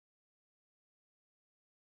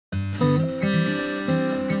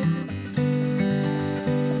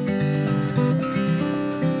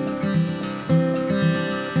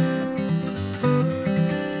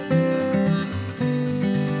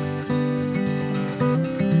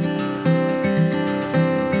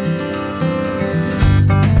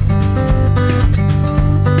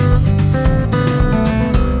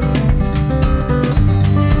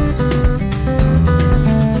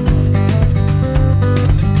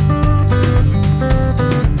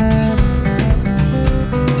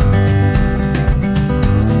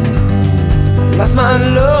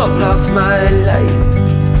lost my light.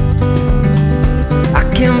 I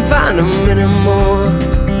can't find them anymore.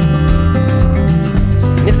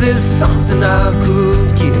 And if there's something I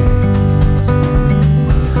could give,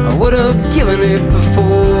 I would have given it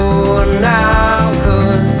before now.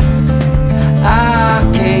 'Cause I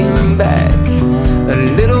came back a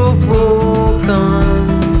little broken.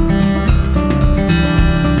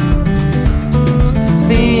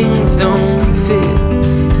 Things don't fit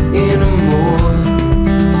anymore.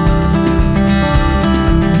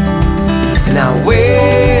 And I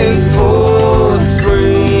wait for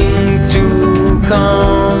spring to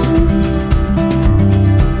come,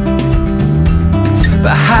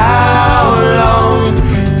 but how long?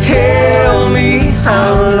 Tell me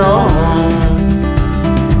how long.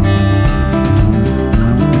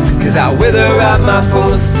 'Cause I wither at my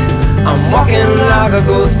post, I'm walking like a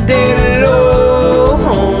ghost, stay low.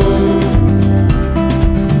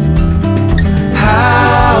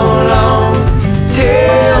 How long?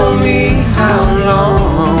 Tell me how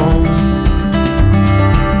long.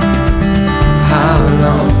 How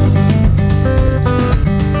long?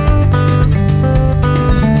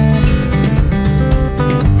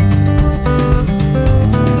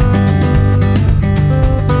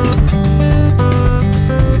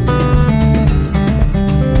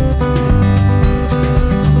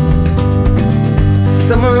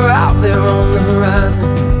 Somewhere out there on the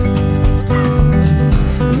horizon,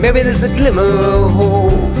 maybe there's a glimmer of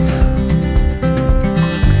hope.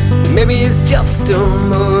 Maybe it's just a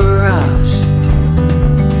mirage,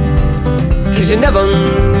 'cause you never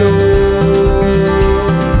know.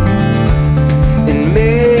 And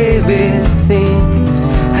maybe things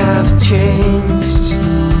have changed.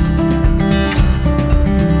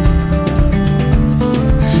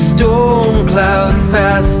 Storm clouds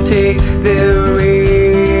pass, take their rain.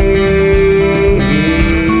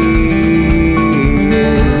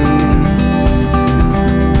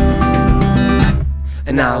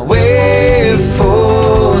 And I wait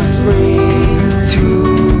for spring to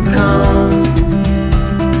come,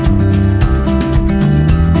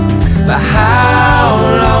 but how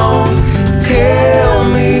long? Tell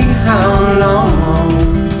me how long.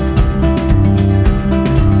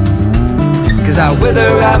 'Cause I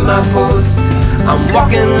wither at my post, I'm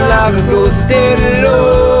walking like a ghost, stay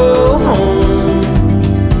low.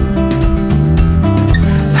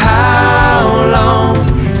 How long?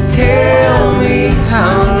 Tell me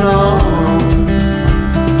how long.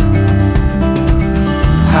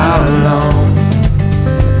 How long?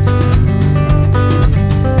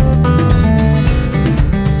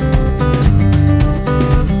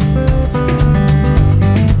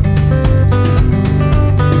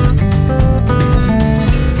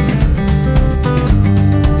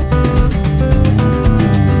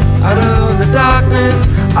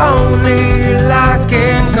 Only light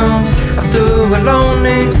can come. After a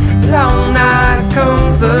lonely, long night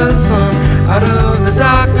comes the sun. Out of the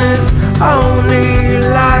darkness, only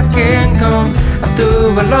light can come. After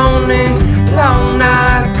a lonely, long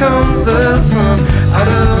night comes the sun. Out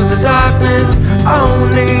of the darkness,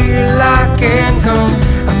 only light can come.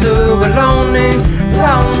 After a lonely,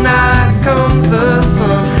 long night comes the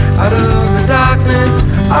sun. Out of the darkness,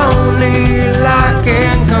 only light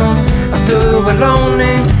can come. After a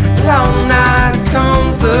lonely, long night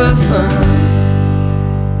comes the sun.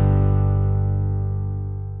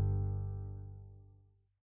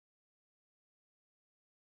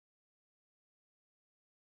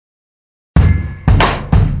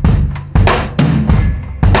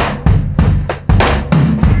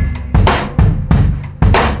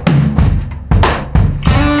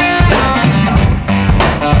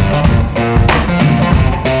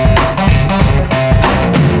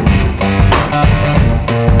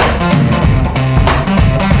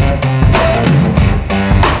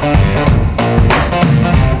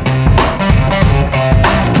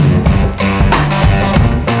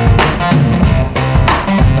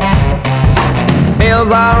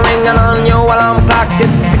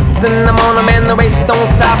 In the morning, man, the race don't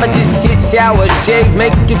stop. I just shit, shower, shave,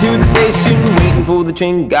 make it to the station, waiting for the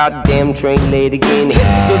train. Goddamn train late again.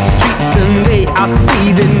 Hit the streets and they are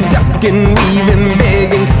seething, ducking, weaving,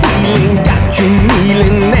 begging, stealing. Got you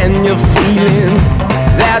kneeling and you're feeling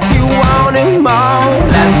that you want it more.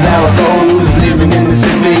 That's how it goes, living in the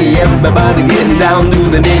city. Everybody getting down to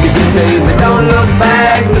the nitty-gritty. They don't look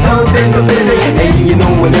back, they don't take no pity. Hey, you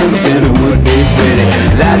know I never said it would be pretty.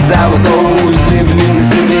 That's how it goes, living in the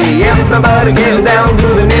city. Everybody getting down to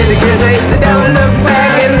the nitty-gritty. They don't look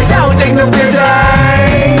back and they don't take no pity.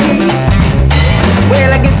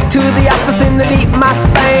 Well, I get to the office and delete my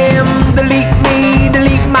spam, delete me,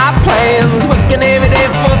 delete my plans. Working every day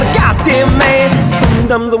for the goddamn man. Some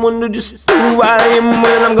sometimes I wonder just who I am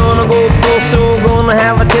when I'm gonna go postal. Gonna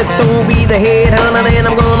have a tattoo, be the head hunter, then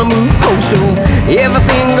I'm gonna move coastal.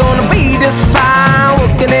 Everything gonna be just fine,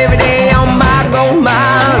 working every day on my gold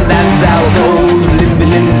mine. That's how it goes,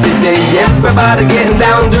 living in the city. Everybody getting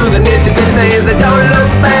down to the nitty-gritty. They don't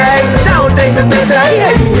look back, they don't take the pity.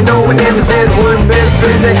 Hey, you know we never said it wouldn't be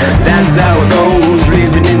pretty. That's how it goes,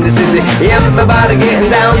 living in the city. Everybody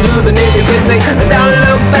getting down to the nitty-gritty. They don't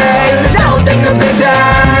look back, they don't take the pity.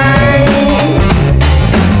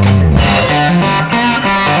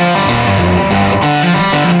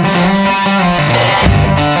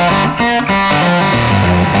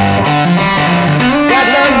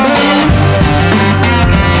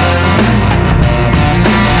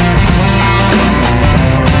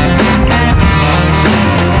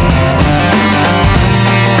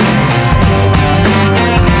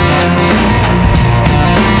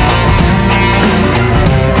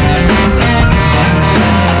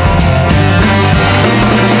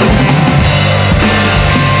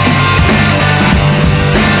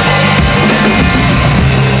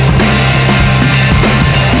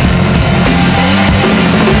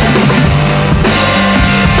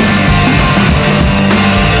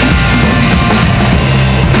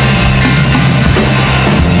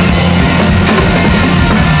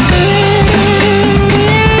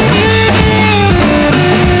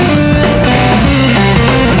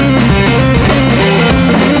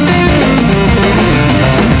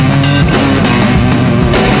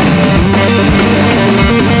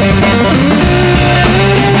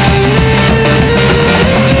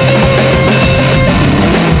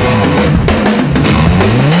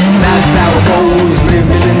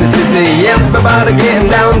 Everybody getting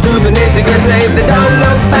down to the nitty-gritty. They don't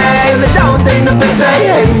look back, they don't take no pity.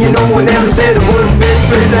 Hey, you know we never said it wouldn't be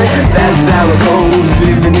pretty. That's how it goes,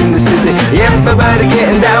 living in the city. Everybody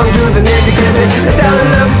getting down to the nitty-gritty. They don't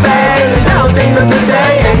look back, they don't take no pity.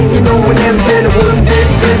 Hey, you know we never said it wouldn't be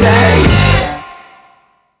pretty.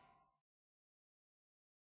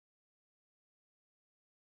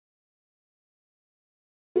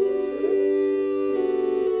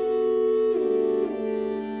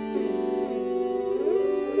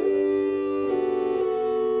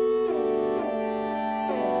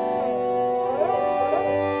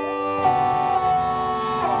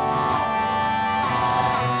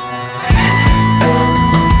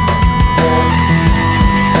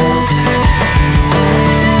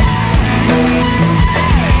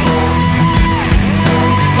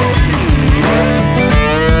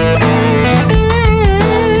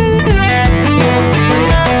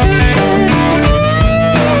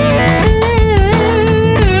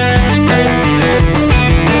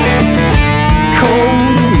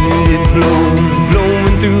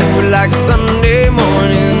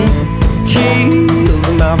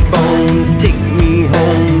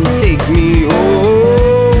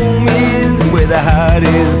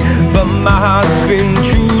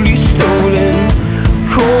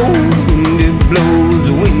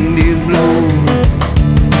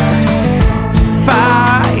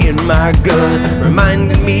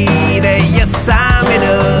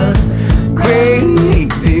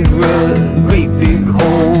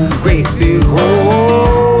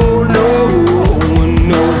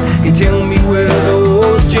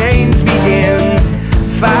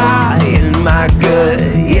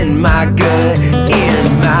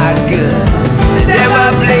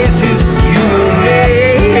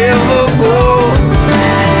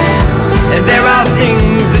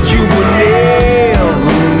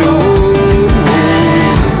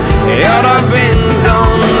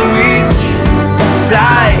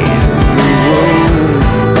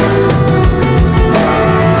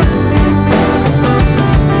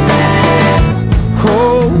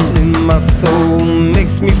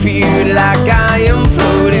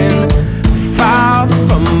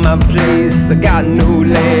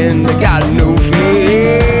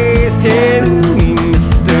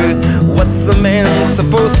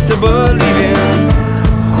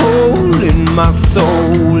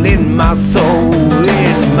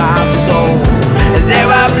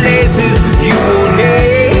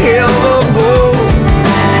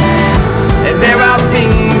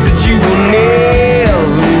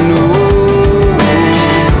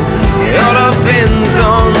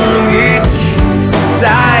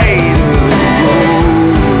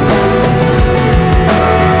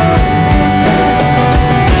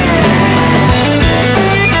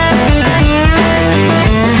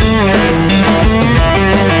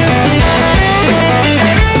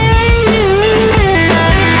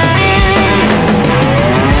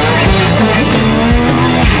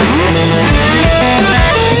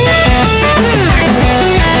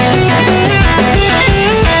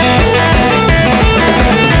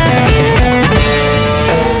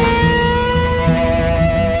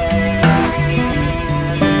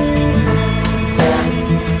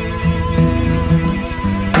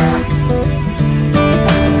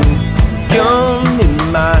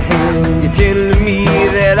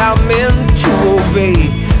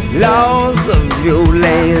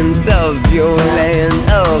 land, of your land,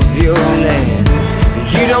 of your land.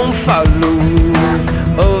 You don't follow rules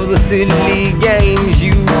of the silly games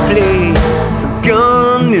you play. It's a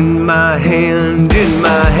gun in my hand, in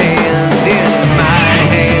my hand, in my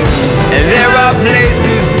hand. And there are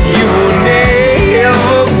places you will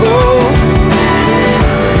never go,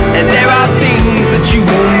 and there are things that you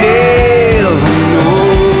will never know.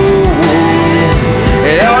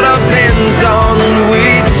 It all depends on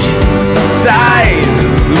which side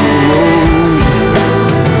of the road.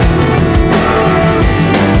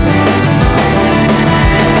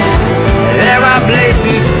 There are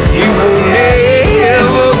places you will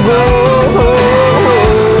never go,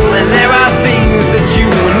 and there are things that you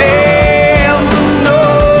will never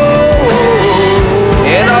know.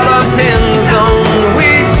 It all depends on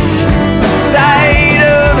which side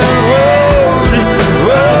of the road,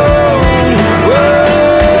 road, road.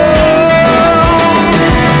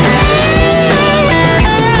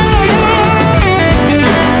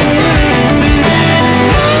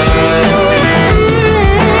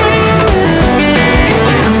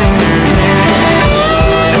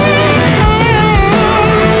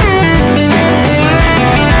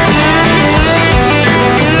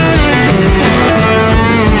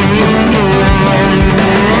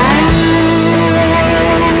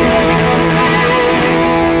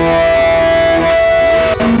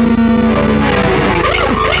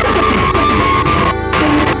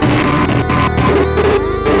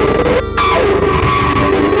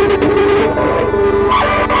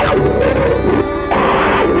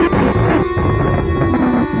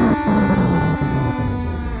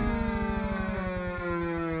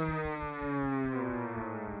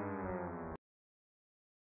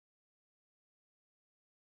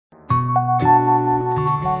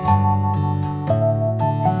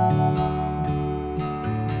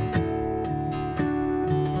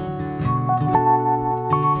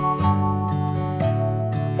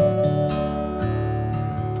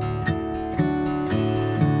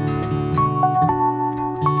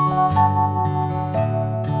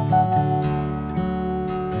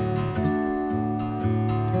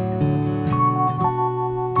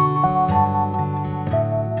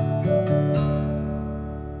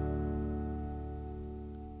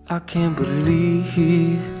 I can't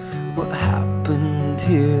believe what happened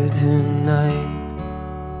here tonight.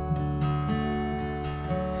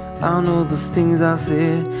 I know those things I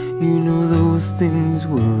said, you know those things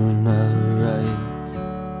were not right.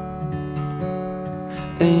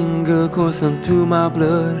 Anger coursing through my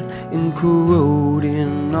blood and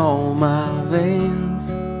corroding all my veins.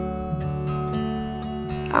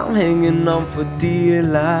 I'm hanging on for dear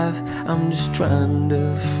life, I'm just trying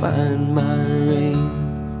to find my reins.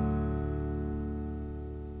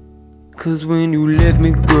 'Cause when you left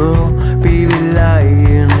me, girl, baby,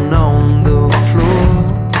 lying on the floor,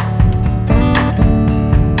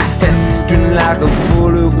 festering like a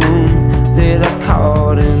bullet wound that I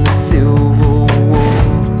caught in the Civil War.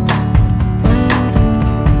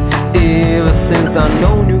 Ever since I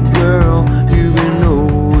known you, girl, you've been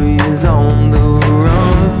always on the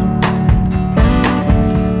run.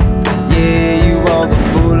 Yeah, you are the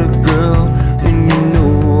bullet, girl, and you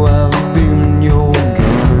know I've been your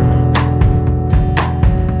gun.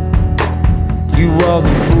 You are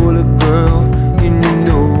the bullet, girl, and you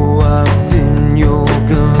know I've been your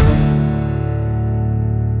gun.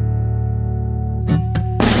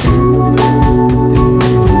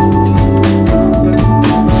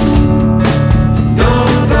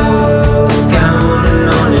 Don't go counting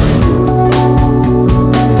on it.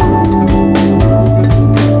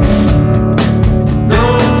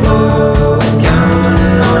 Don't go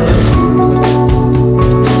counting on it.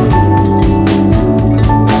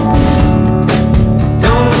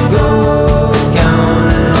 Don't go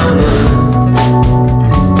counting on it.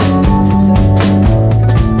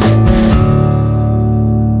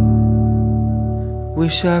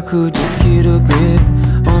 Wish I could just get a grip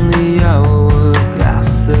on the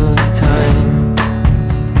hourglass of time.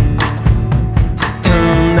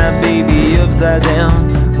 Turn that baby upside down,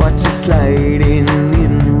 watch it sliding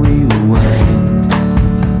in rewind.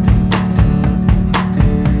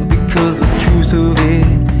 Because the truth of it,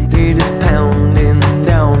 it is pounding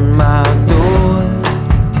down my doors.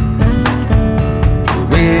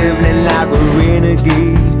 Revving like a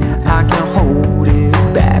renegade, I can't hold it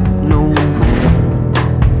back no more.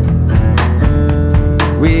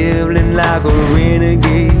 Revving like a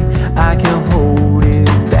renegade, I can't hold it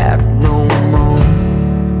back no more.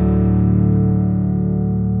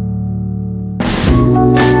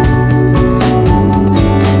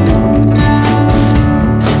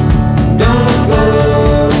 Don't go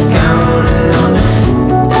counting on it.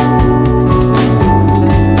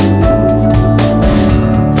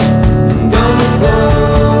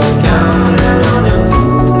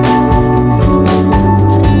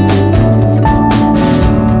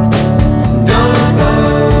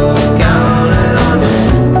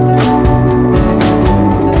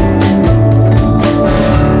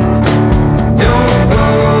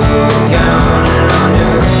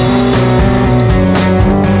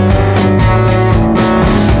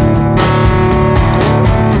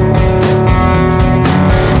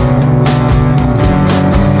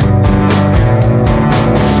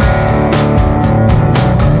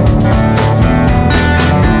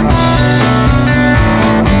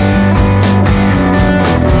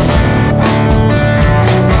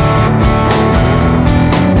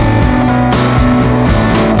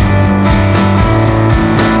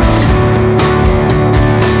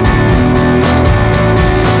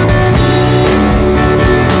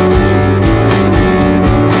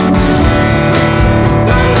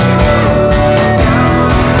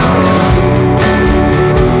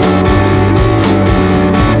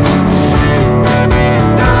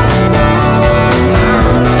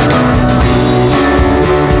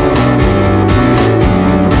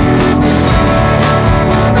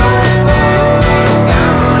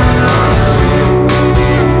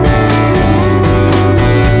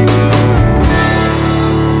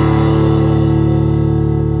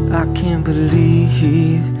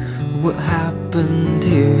 stand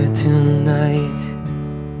here tonight.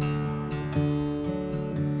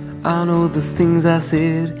 I know those things I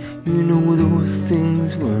said, you know those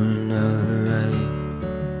things weren't alright.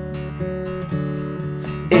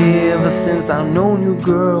 Ever since I've known you,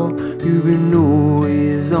 girl, you've been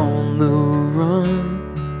always on the run.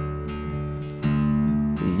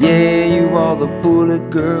 Yeah, you are the bullet,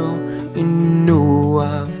 girl, and you know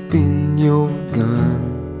I've been your gun.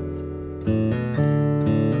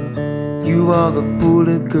 You are the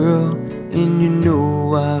bullet, girl, and you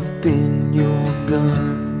know I've been your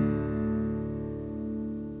gun.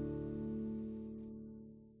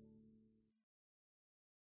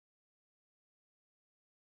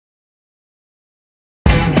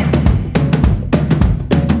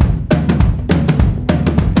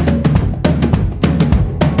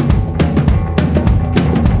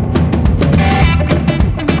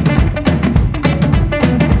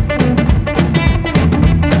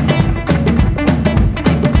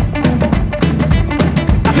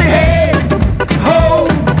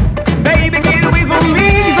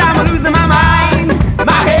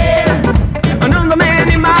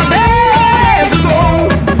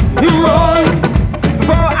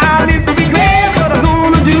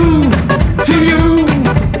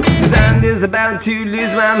 To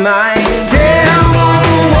lose my mind. Damn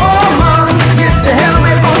old woman, get the hell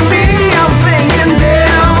away from me. I'm singing,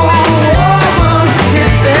 damn old woman,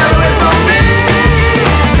 get the hell away from me.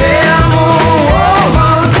 Damn old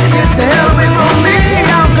woman, get the hell away from me.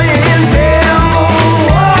 I'm singing, damn old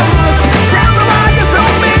woman, tell me why you're so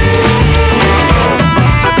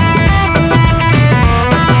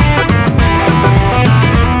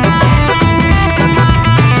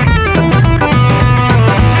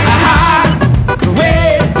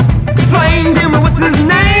his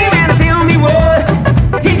name and tell me what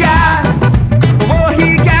he got. What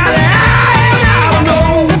he got, I don't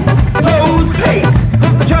know. Those plates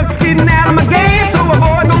of the truck's getting out of my gas, so a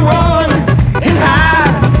boy gon' run and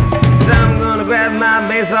hide. 'Cause I'm gonna grab my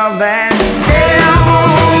baseball bat. damn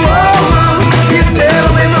old woman, get the hell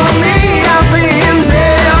away from me. I'm saying,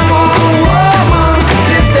 damn old woman,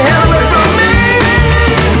 get the hell away from me.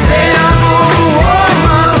 Damn old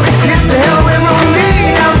woman, get the hell away from me.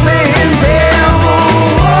 I'm saying, damn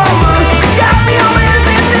old woman, got me on my hands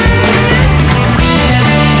and knees.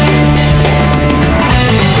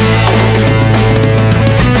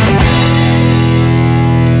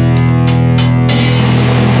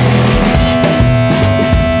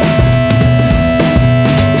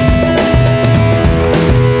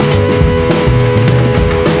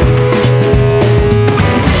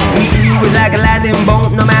 Meeting you was like a lightning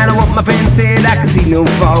bolt. No matter what my friends said, I could see no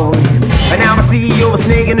fault. But now I see you're a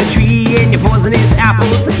snake in a tree, and your poisonous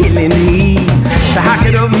apples are killing me. So how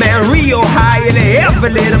could a man real high and every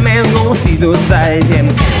little man gon' see those thighs? Yeah.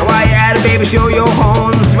 And while you're at it, baby, show your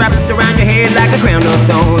horns wrapped around your head like a crown of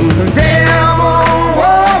thorns. Damn old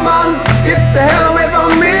woman, get the hell away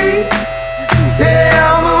from me.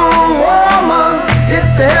 Damn old woman, get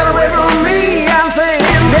the hell away from me. I'm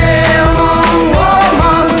saying, damn old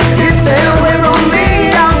woman, get the hell away from me.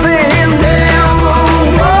 I'm saying, damn old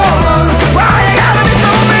woman, why you gotta be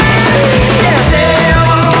so mean? Yeah, damn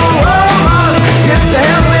old woman, get the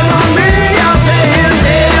hell away from me. I'm saying,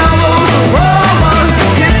 damn old woman,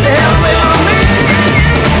 get the hell away from me.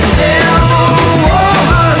 Damn old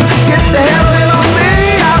woman, get the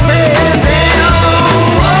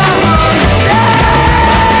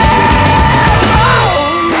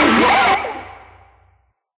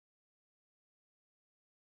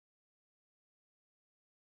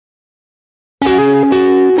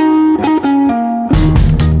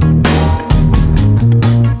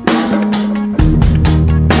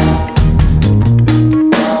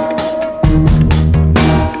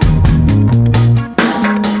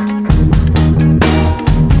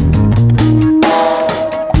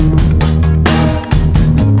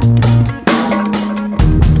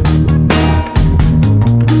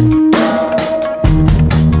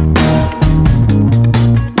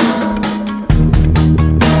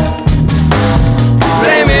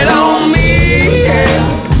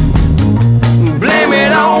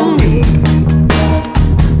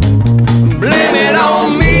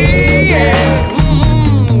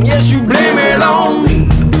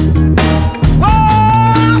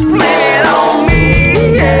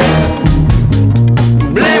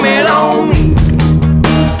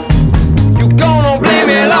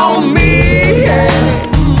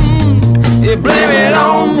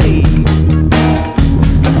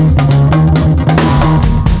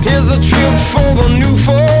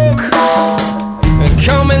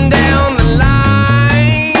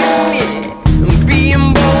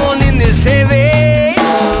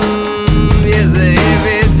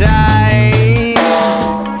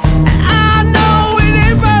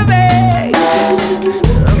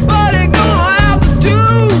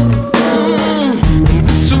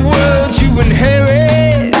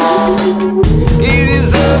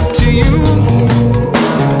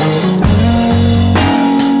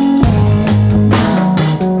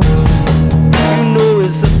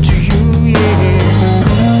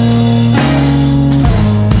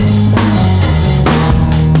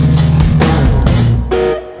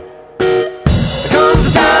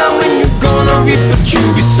you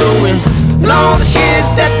be sowing, and all the shit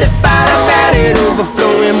that they fight about it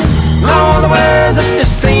overflowing, and all the words that they're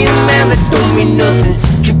saying, man, they don't mean nothing.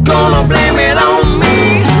 You're gonna blame it on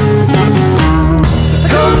me. There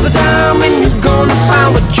comes a time when you're gonna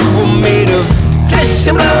find what you were made of. Flesh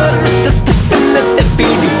and blood, and it's the stuff that they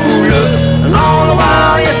feed you full of. And all the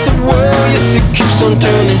while, yes, the world, yes, it keeps on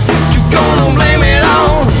turning. You're gonna blame it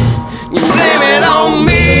on, you blame it on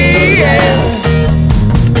me, yeah.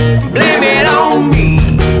 Blame it on me.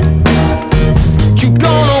 You're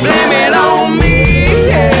gonna blame it on me,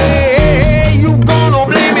 yeah. You're gonna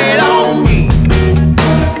blame it on me.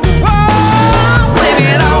 Whoa, blame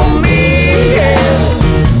it on me, yeah.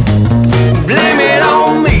 Blame it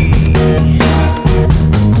on me.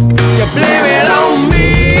 You blame it on me,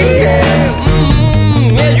 yeah.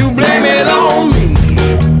 Yeah, you blame it on me.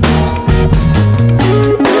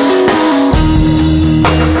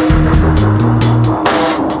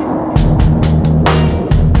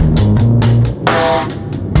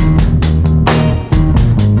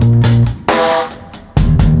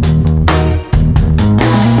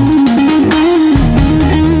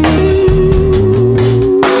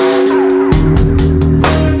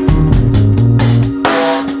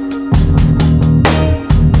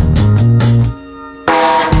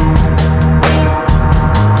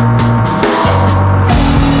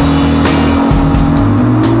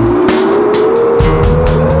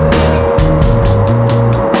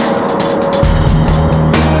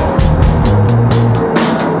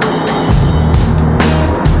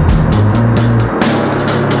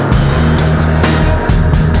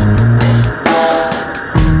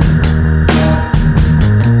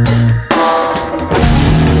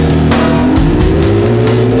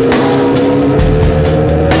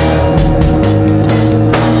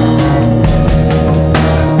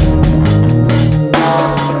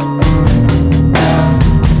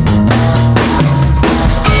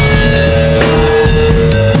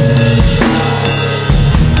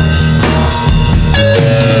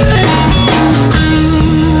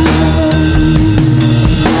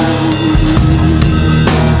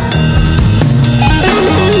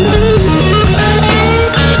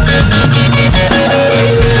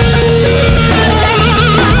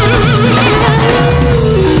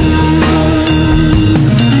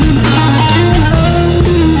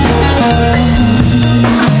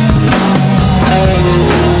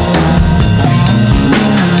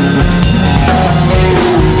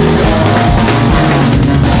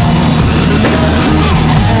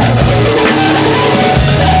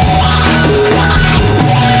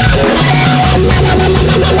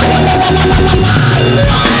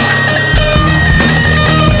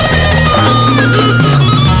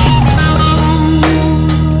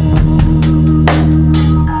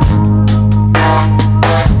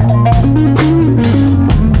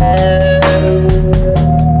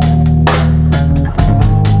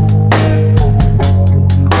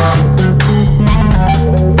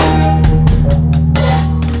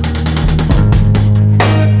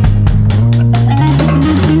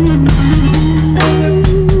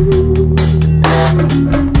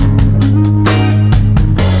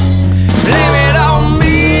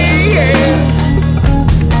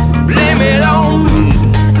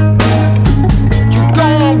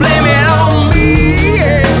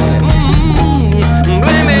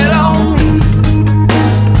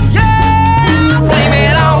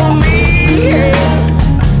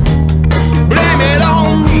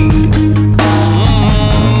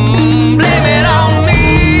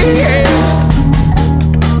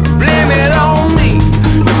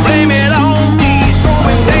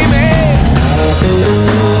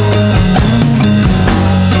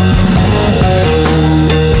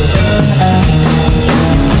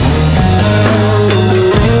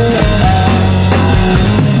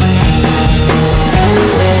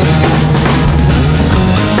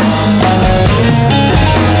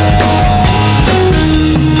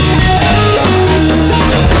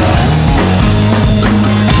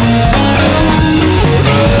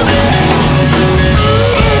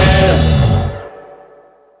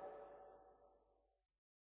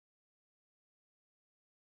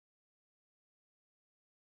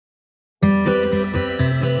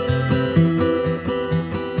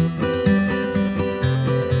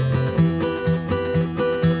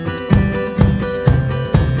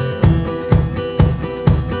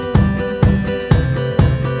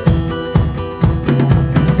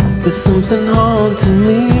 There's something haunting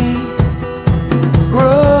me,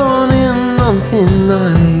 running on thin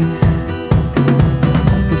ice.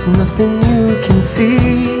 There's nothing you can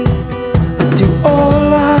see. I do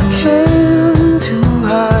all I can to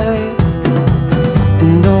hide,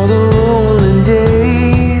 and all the rolling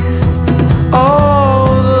days, all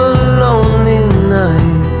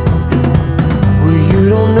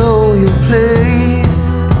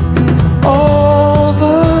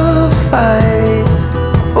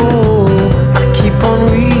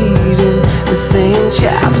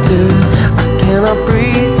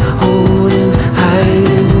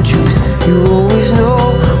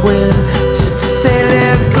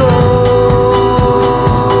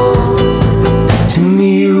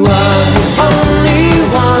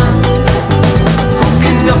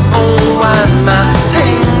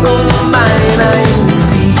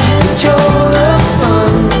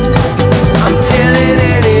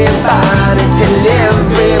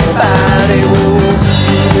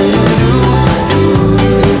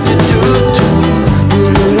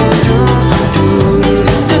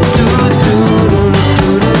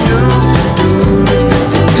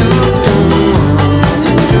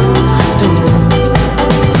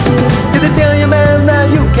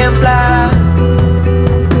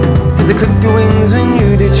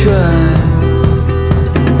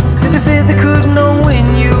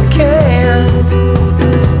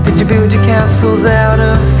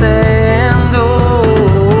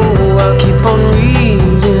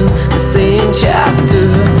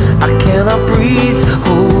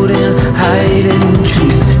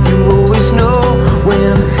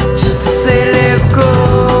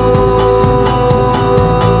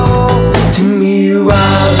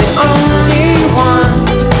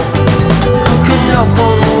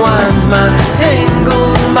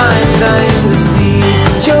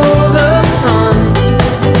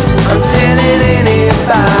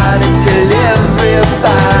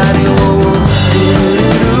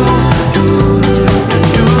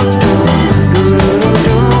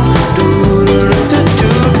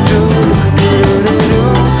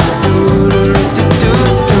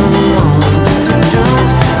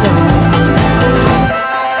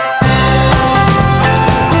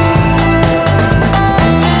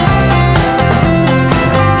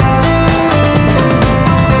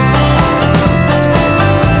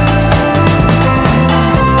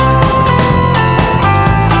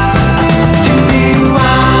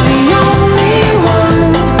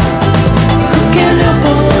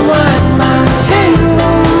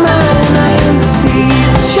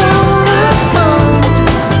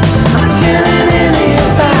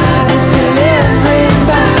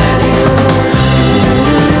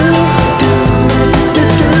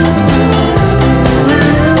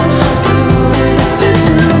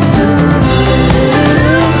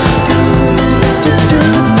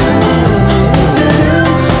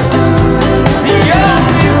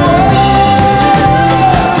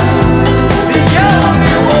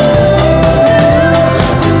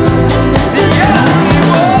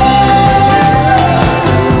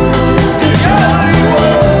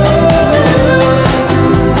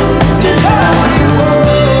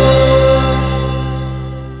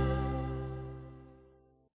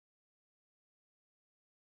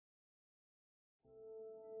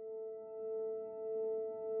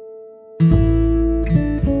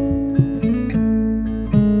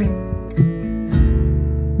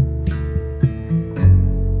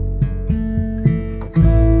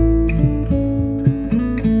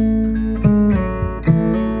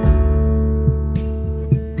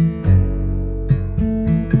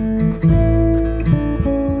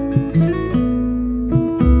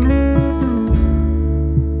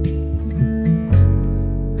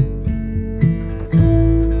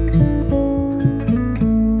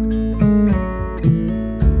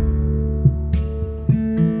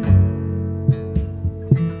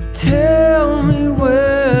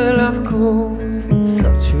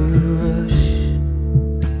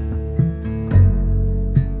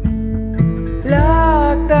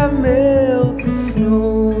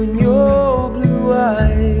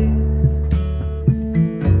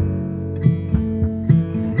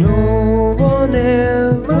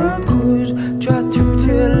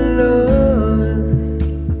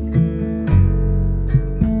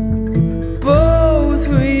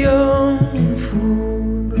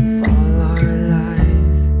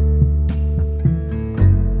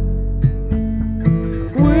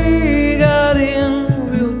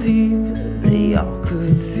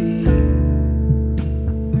could see.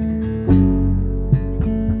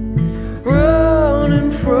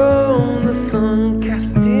 Running from the sun,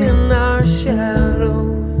 casting our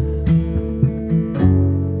shadows.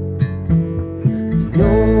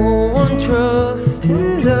 No one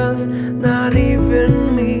trusted us, not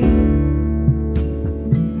even me.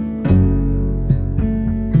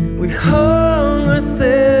 We hung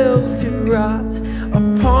ourselves to rot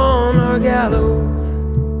upon our gallows.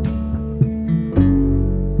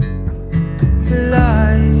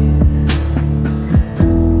 Lies.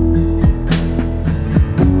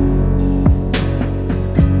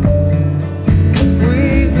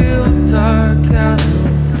 We built our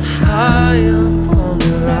castles high upon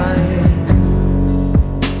the rise.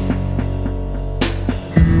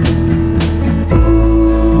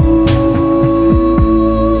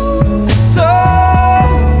 So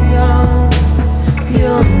young,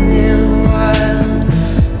 young and wild.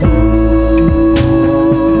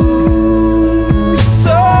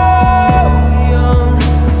 So young,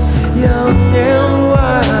 young and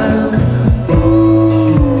wild.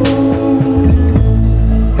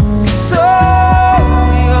 So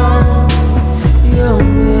young, young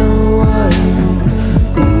and wild.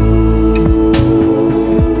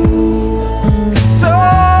 So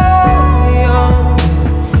young,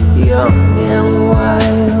 young and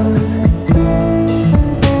wild.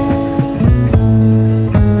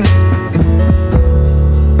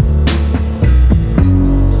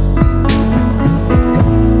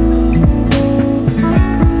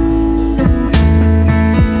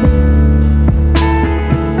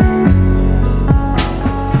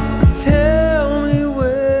 Tell me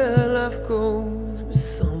where life goes with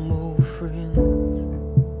some old friends,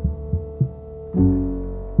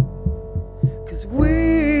 'cause we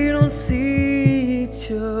don't see each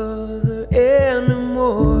other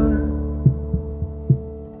anymore.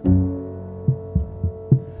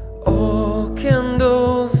 All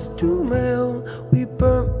candles do melt, we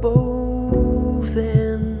burnt both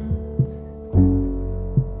ends,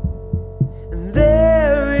 and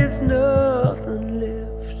there is nothing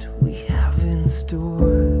left we have in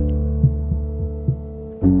store.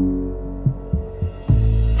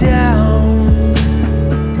 Down,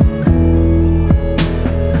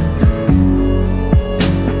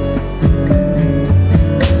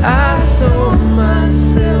 I saw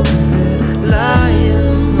myself there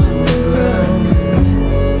lying on the ground.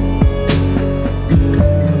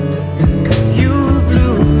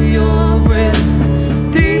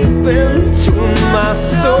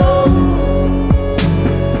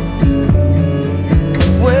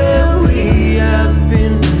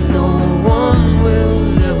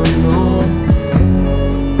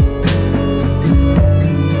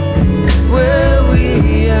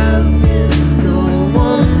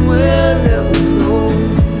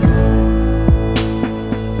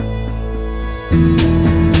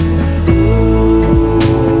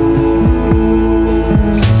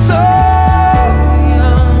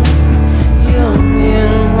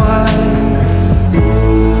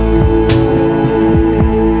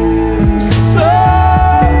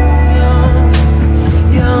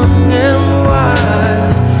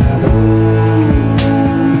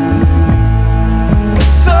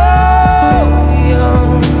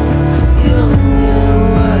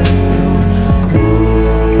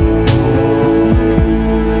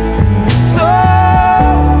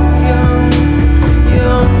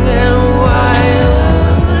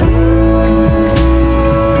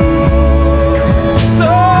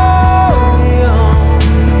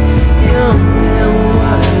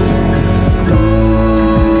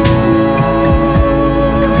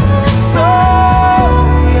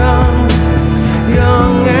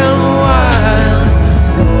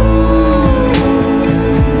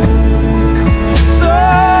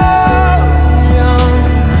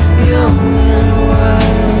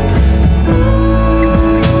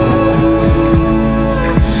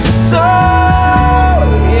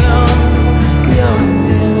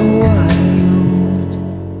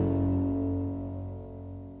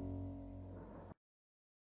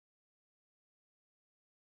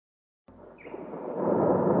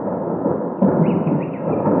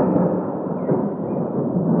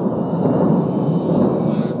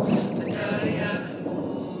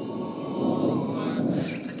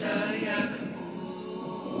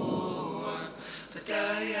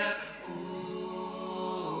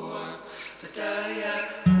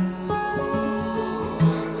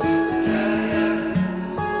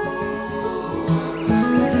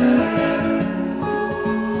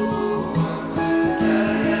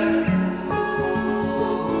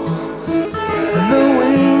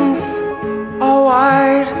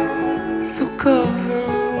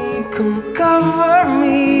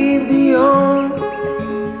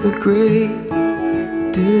 great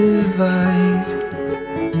divide.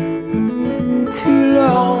 Too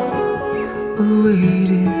long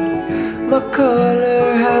awaited, my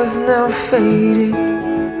color has now faded.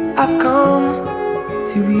 I've come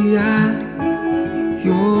to be at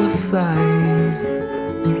your side.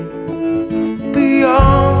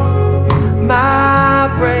 Beyond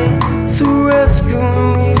my brain, so rescue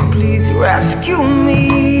me, please rescue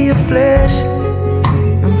me. Your flesh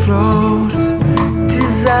and flawed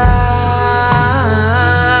design.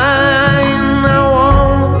 I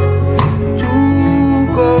want to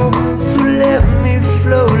go, so let me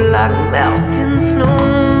float like melting snow.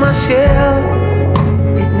 My shell,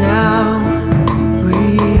 it now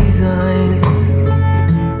resigns.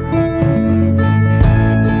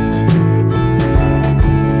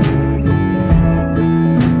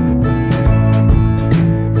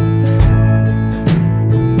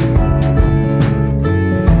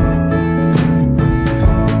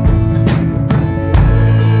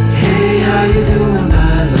 How you doing,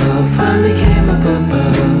 my love? Finally came up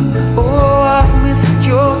above. Oh, I've missed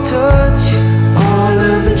your touch. All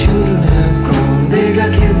of the children have grown. They got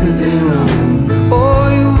kids of their own. Oh,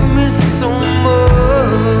 you've missed so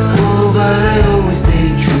much. Oh, but I always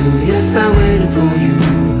stayed true. Yes, I waited for you.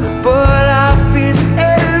 But I've been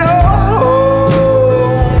alone.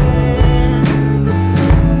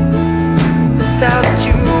 Without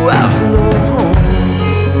you, I've no home.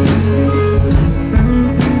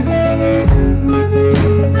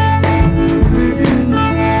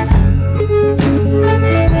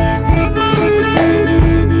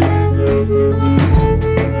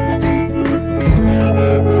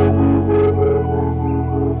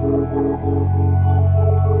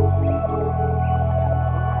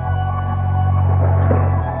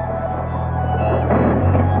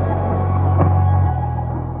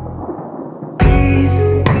 Peace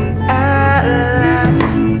at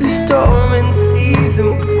last, the storming season,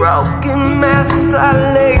 broken mast. I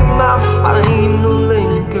lay my final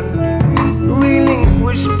anchor,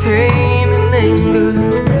 relinquish pain and anger.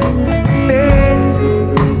 Face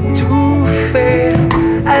to face,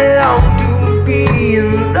 I long to be in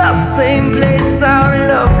the same place. Our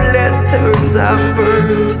love letters I've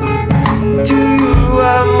burned, to you I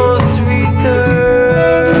must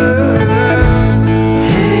return.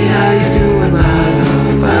 Hey, how you doing, my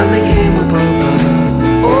love? Finally came up above.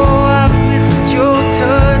 Oh, I've missed your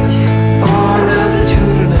touch. All of the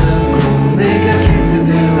children have grown. They got kids of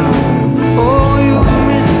their own. Oh, you've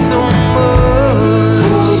missed so much.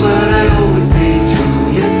 Oh, but I always stayed true.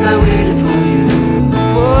 Yes, I waited for you.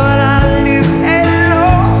 But I live alone.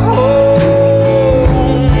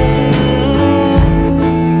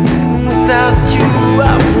 Without you,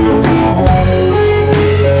 I've no home.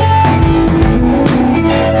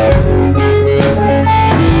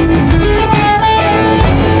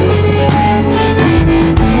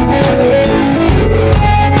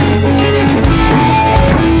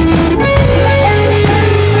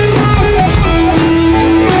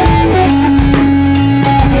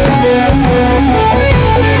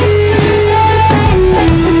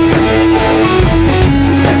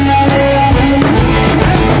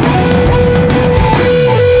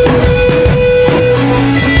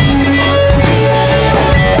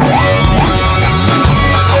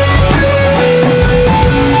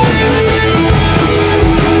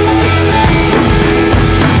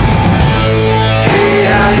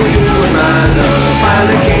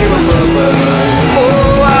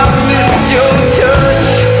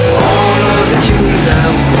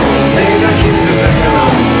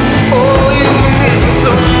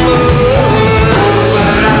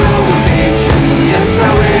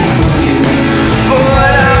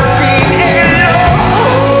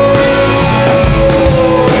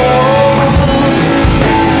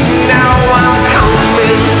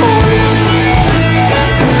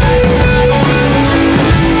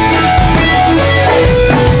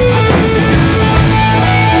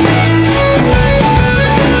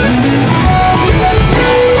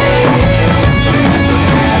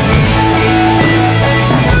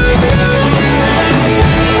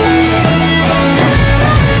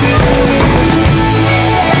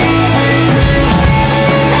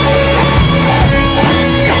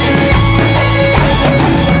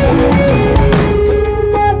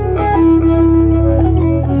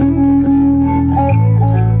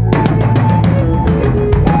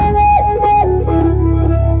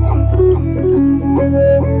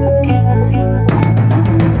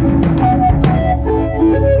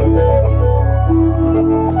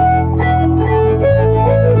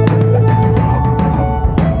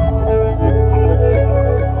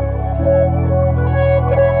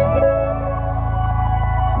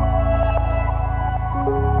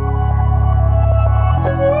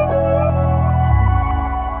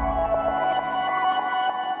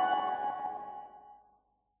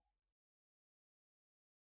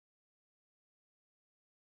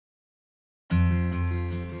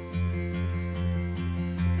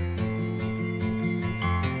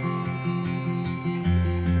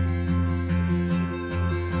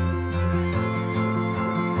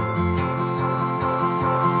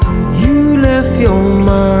 your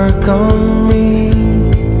mark on me.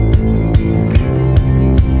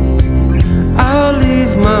 I'll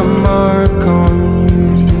leave my mark on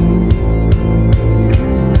you.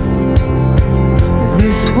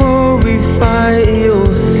 This war we fight,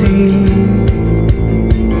 you'll see,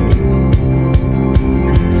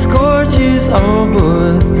 scorches all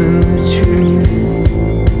but the truth.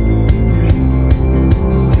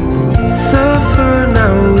 Suffer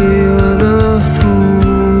now, we're the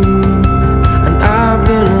fool. And I've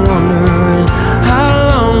been wondering how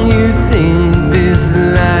long you think this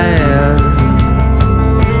lasts.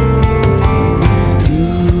 Do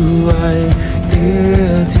I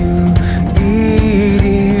dare to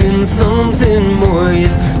believe in something more?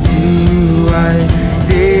 Yes, do I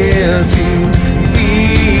dare to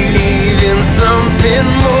believe in something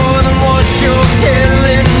more than what you're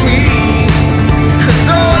telling me? 'Cause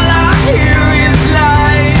all I hear is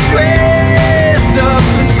lies dressed up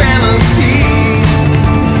in fantasies,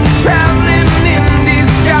 traveling in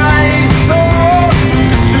disguise. So,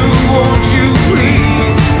 mister, won't you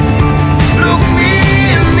please look me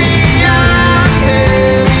in the eye,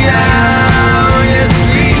 tell me how you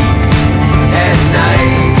sleep at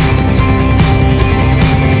night.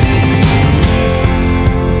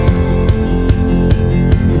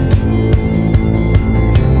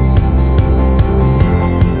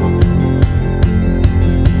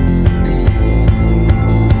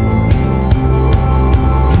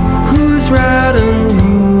 Who's right and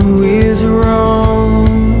who is wrong?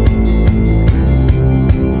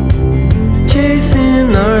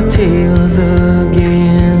 Chasing our tails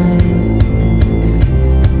again.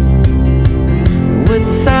 Which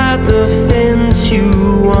side the fence you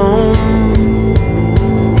on?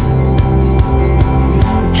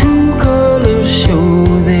 True colors show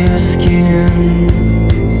their skin.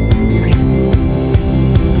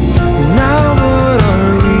 Now what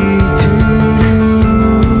are we to do?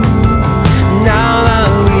 Now that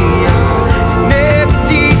we are neck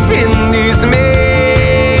deep in this mess.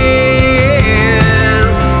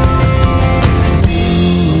 Do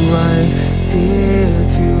I dare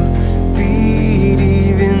to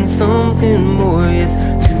believe in something more? Yes,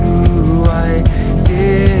 do I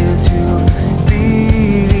dare to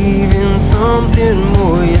believe in something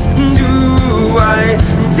more? Yes, do I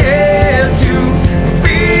dare to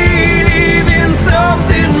believe in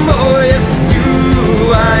something more? Yes, do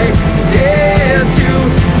I dare to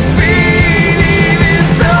believe in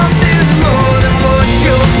something more than what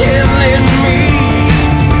you're telling me?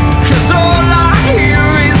 'Cause all I hear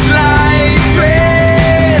is lies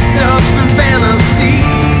dressed up in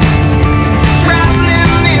fantasies,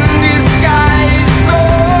 traveling in disguise. So,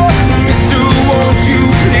 mister, won't you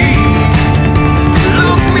please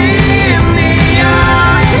look me in the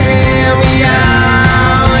eye, tell me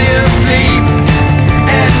how you sleep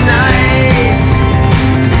at night.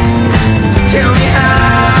 Tell me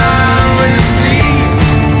how you sleep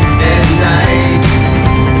at night.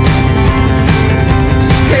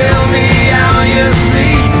 Tell me how you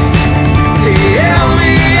sleep. Tell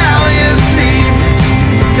me how you sleep.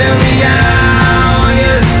 Tell me how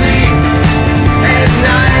you sleep at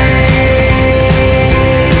night.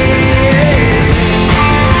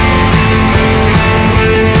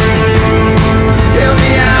 Tell me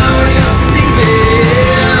how you're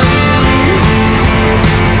sleeping.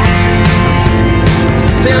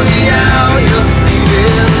 Tell me how you're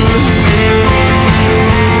sleeping.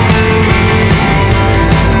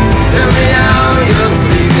 Tell me how you're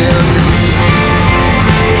sleeping.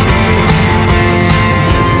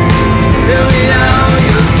 Tell me how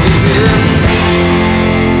you're sleeping.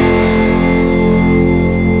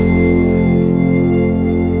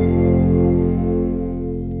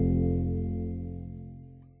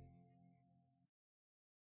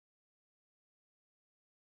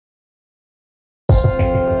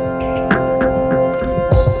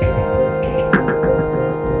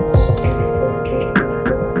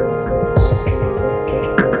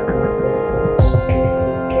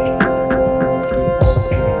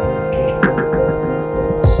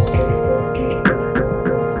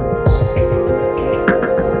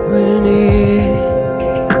 When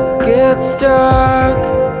it gets dark,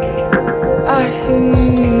 I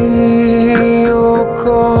hear your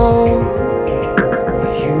call.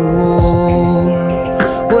 You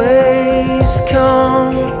always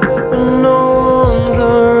come when no one's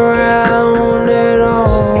around at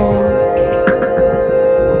all.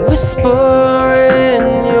 Whispering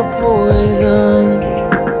your poison,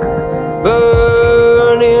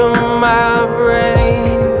 burning my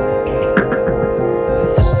brain,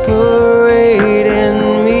 separating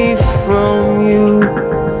me from you,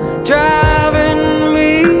 driving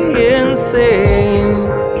me insane.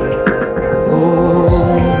 Oh,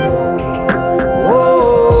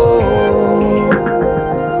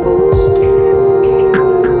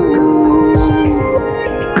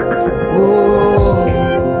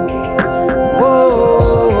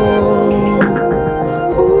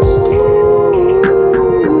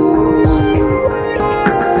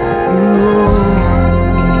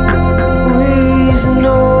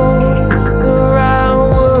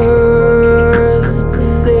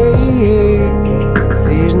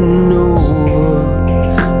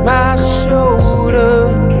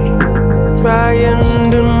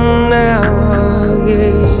 trying to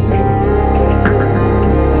navigate. Get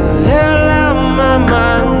the hell out of my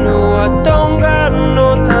mind, no, I don't got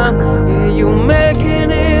no time. Yeah, you're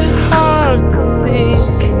making it hard to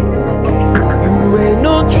think. You ain't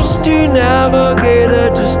no trusty navigator,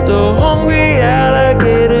 just a hungry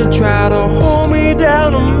alligator. Try to hold me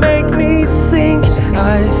down and make me sink.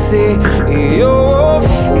 I say you're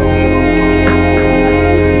free.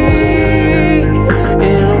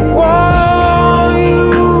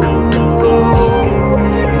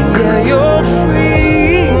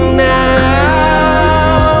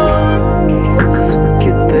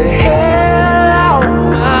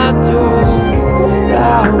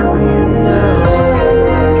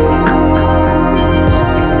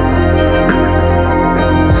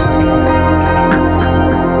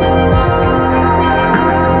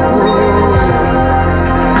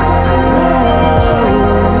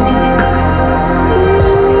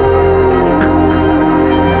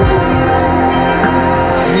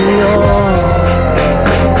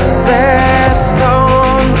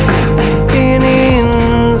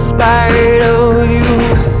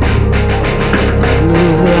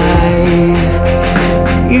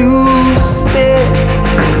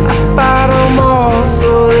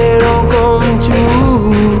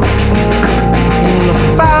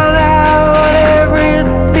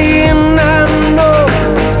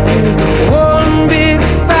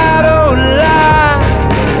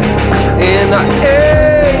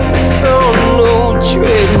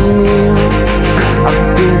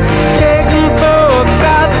 I've been taken for a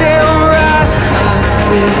goddamn ride. I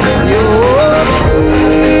said, you